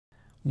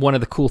one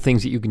of the cool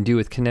things that you can do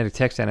with Kinetic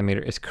Text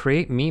Animator is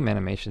create meme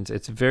animations.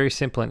 It's very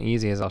simple and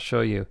easy, as I'll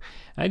show you.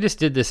 I just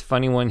did this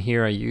funny one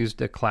here. I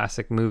used a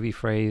classic movie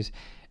phrase,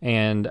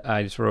 and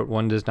I just wrote,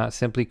 "One does not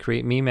simply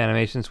create meme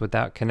animations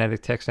without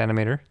Kinetic Text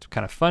Animator." It's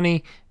kind of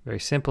funny, very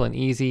simple and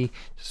easy,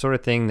 the sort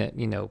of thing that,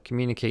 you know,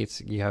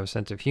 communicates you have a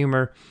sense of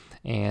humor,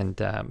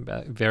 and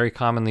very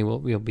commonly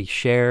will be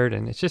shared,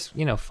 and it's just,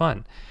 you know,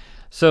 fun.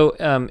 So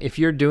if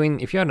you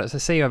have,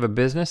 let's say you have a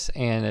business,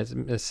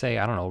 and let's say,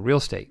 I don't know, real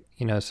estate,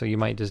 you know, so you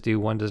might just do,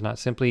 "One does not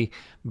simply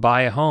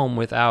buy a home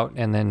without,"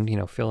 and then, you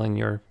know, fill in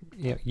your,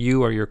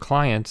 you or your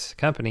client's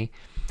company.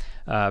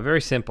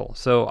 Very simple.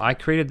 So I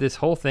created this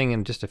whole thing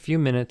in just a few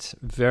minutes,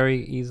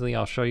 very easily.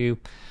 I'll show you.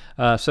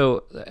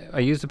 So I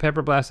used the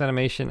Pepper Blast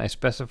animation. I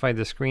specified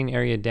the screen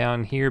area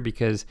down here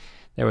because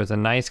there was a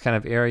nice kind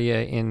of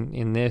area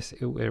in this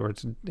where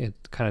it's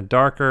kind of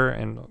darker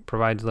and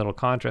provides a little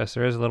contrast.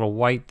 There is a little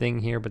white thing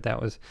here, but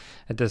that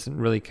doesn't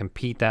really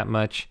compete that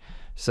much.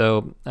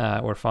 So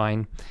we're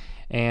fine.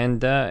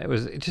 And it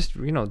was just,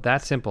 you know,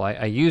 that simple.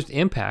 I used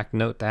Impact,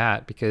 note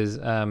that, because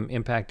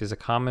Impact is a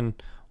common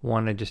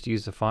one. I just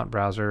used the font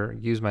browser,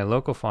 used my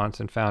local fonts,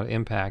 and found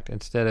Impact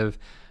instead of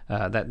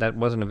that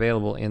wasn't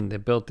available in the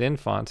built-in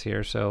fonts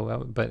here.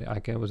 So, but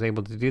I was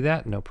able to do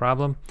that, no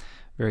problem.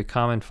 Very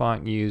common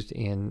font used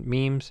in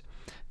memes.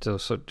 So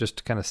just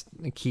to kind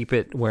of keep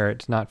it where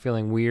it's not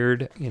feeling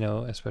weird, you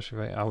know,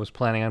 especially if I was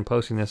planning on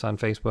posting this on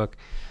Facebook.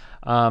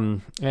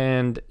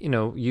 And, you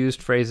know,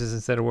 used phrases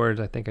instead of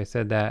words. I think I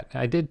said that.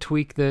 I did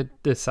tweak the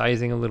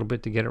sizing a little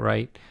bit to get it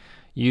right.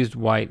 Used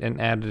white and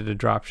added a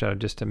drop shadow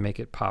just to make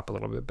it pop a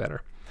little bit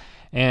better.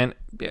 And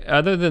the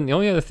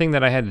only other thing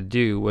that I had to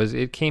do was,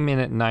 it came in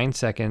at 9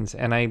 seconds,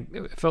 and I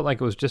felt like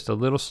it was just a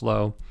little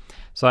slow.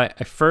 So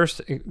I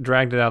first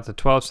dragged it out to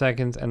 12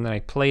 seconds, and then I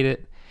played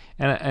it,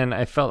 and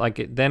I felt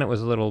like then it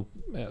was a little,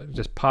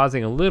 just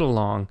pausing a little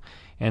long.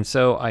 And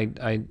so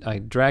I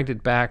dragged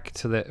it back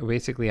to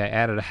basically I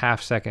added a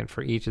half second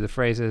for each of the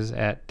phrases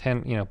at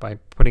 10, you know, by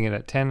putting it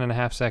at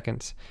 10.5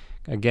 seconds.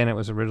 Again, it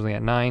was originally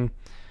at 9.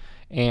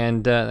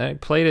 And I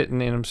played it,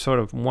 and I'm sort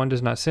of, "One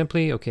does not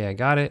simply," okay, I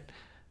got it.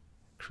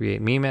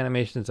 Create meme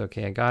animations,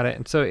 okay, I got it.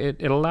 And so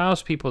it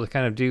allows people to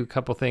kind of do a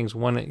couple things.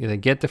 One, they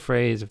get the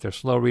phrase. If they're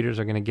slow readers,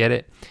 are going to get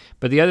it.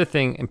 But the other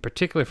thing, in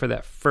particular for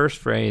that first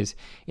phrase,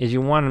 is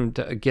you want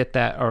them to get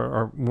that,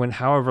 or when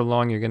however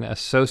long you're going to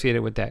associate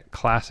it with that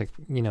classic,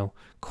 you know,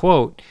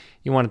 quote.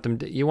 You want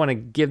to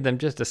give them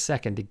just a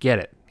second to get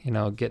it.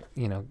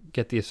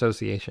 Get the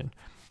association.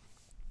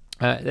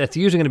 That's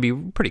usually going to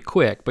be pretty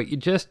quick, but you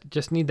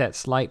just need that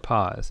slight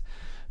pause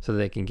so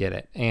they can get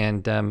it.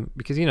 And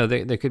because, you know,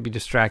 they could be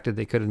distracted,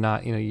 they could have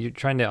not, you know, you're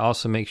trying to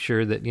also make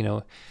sure that, you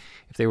know,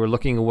 if they were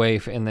looking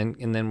away and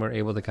then we're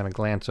able to kind of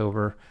glance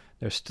over,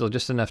 there's still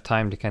just enough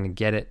time to kind of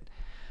get it,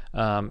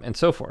 and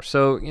so forth.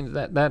 So, you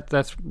know,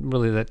 that's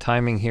really, that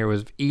timing here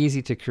was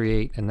easy to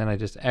create, and then I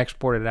just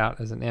exported it out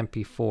as an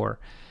MP4.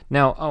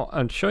 Now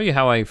I'll show you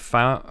how I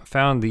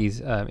found these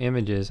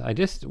images. I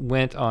just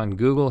went on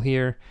Google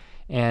here,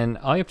 and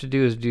all you have to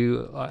do is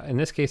in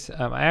this case,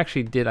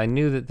 I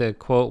knew that the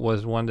quote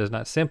was, "One does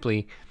not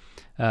simply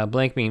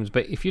blank memes,"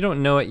 but if you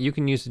don't know it, you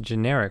can use the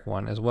generic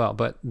one as well.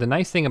 But the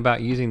nice thing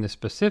about using the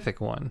specific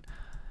one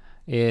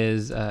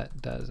is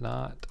does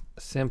not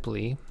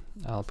simply,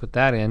 I'll put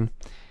that in,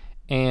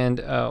 and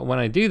when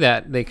I do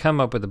that, they come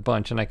up with a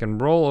bunch, and I can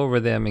roll over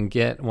them and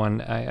get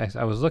one.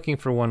 I was looking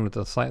for one with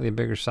a slightly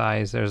bigger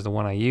size. There's the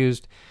one I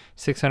used.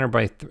 600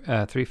 by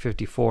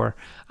 354.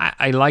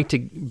 I like to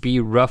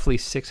be roughly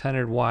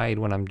 600 wide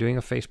when I'm doing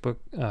a Facebook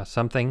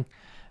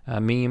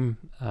meme.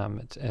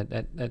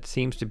 It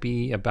seems to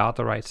be about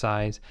the right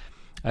size.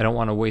 I don't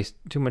want to waste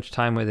too much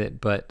time with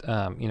it, but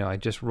you know, I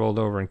just rolled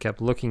over and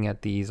kept looking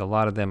at these. A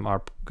lot of them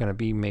are going to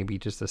be maybe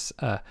just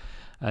the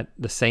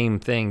same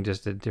thing,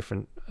 just a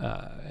different,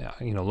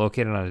 you know,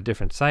 located on a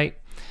different site.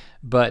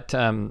 But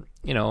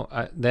you know,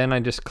 then I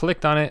just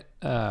clicked on it,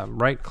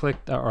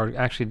 right-clicked, or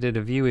actually did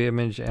a view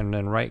image, and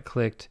then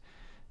right-clicked,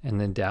 and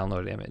then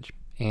download image.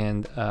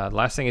 And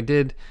last thing I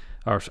did,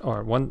 or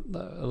one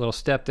little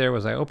step there,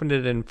 was I opened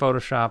it in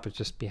Photoshop. It's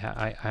just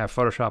I have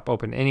Photoshop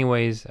open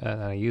anyways,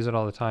 and I use it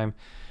all the time.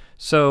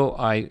 So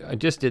I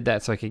just did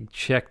that so I could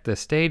check the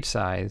stage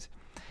size,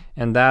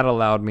 and that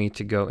allowed me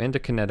to go into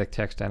Kinetic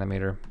Text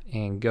Animator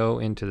and go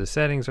into the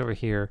settings over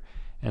here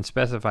and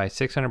specify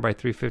 600 by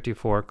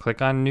 354.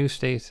 Click on new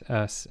state,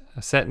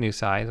 set new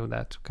size. Well,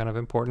 that's kind of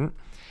important.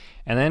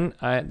 And then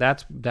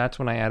that's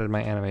when I added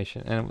my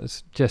animation, and it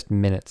was just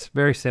minutes.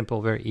 Very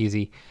simple, very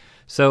easy.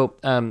 So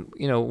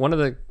you know, one of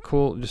the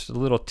cool, just a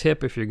little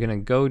tip, if you're going to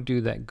go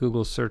do that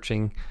Google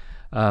searching,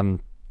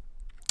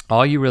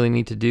 all you really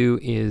need to do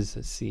is,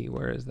 let's see,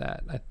 where is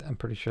that? I'm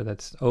pretty sure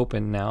that's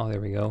open now. There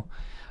we go.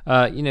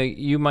 You know,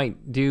 you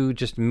might do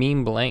just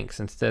meme blanks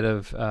instead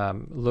of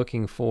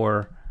looking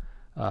for.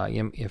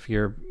 If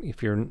you're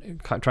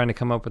trying to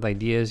come up with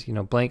ideas, you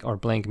know, blank or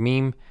blank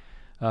meme,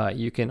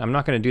 You can. I'm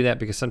not going to do that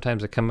because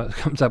sometimes it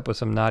comes up with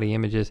some naughty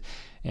images,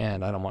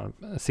 and I don't want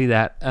to see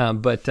that.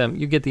 But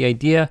you get the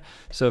idea.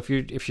 So if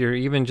you're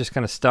even just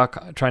kind of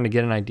stuck trying to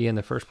get an idea in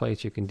the first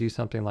place, you can do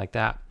something like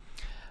that.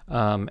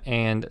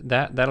 And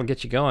that'll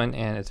get you going,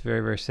 and it's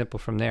very, very simple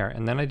from there.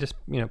 And then I just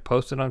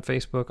post it on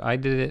Facebook. I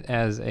did it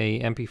as a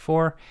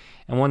MP4,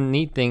 and one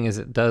neat thing is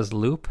it does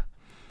loop.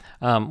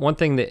 One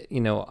thing that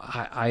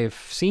I've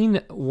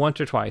seen once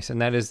or twice,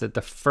 and that is that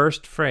the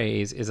first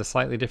phrase is a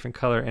slightly different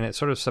color, and it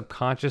sort of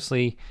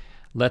subconsciously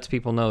lets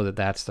people know that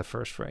that's the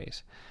first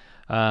phrase.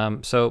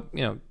 So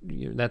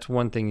that's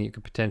one thing you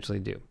could potentially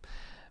do.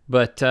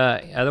 But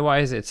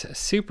otherwise, it's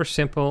super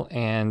simple,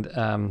 and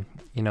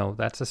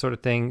that's the sort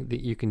of thing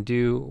that you can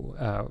do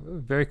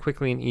very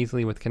quickly and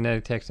easily with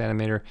Kinetic Text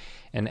Animator,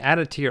 and add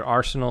it to your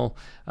arsenal.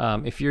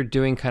 If you're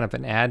doing kind of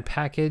an ad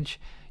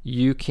package,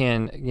 you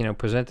can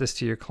present this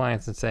to your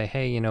clients and say,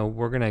 hey,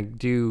 we're going to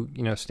do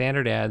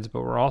standard ads,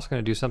 but we're also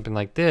going to do something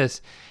like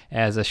this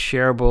as a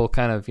shareable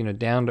kind of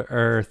down to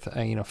earth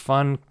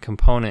fun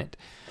component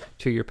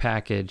to your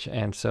package.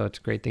 And so it's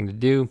a great thing to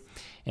do.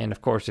 And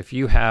of course, if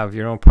you have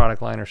your own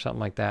product line or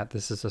something like that,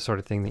 this is the sort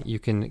of thing that you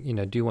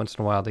can do once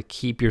in a while to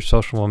keep your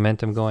social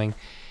momentum going,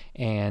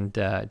 and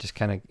just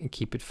kind of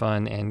keep it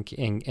fun and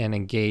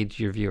engage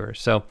your viewers.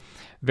 So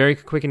very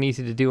quick and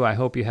easy to do. I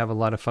hope you have a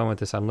lot of fun with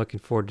this. I'm looking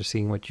forward to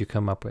seeing what you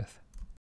come up with.